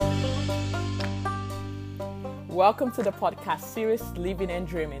Welcome to the podcast series, Living and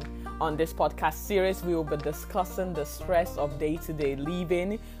Dreaming. On this podcast series, we will be discussing the stress of day-to-day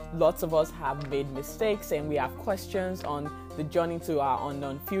living. Lots of us have made mistakes and we have questions on the journey to our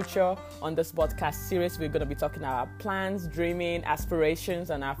unknown future. On this podcast series, we're going to be talking about plans, dreaming, aspirations,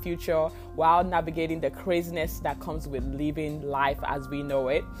 and our future while navigating the craziness that comes with living life as we know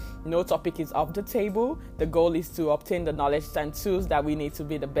it. No topic is off the table. The goal is to obtain the knowledge and tools that we need to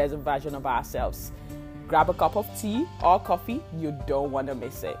be the best version of ourselves. Grab a cup of tea or coffee. You don't want to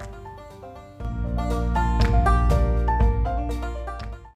miss it.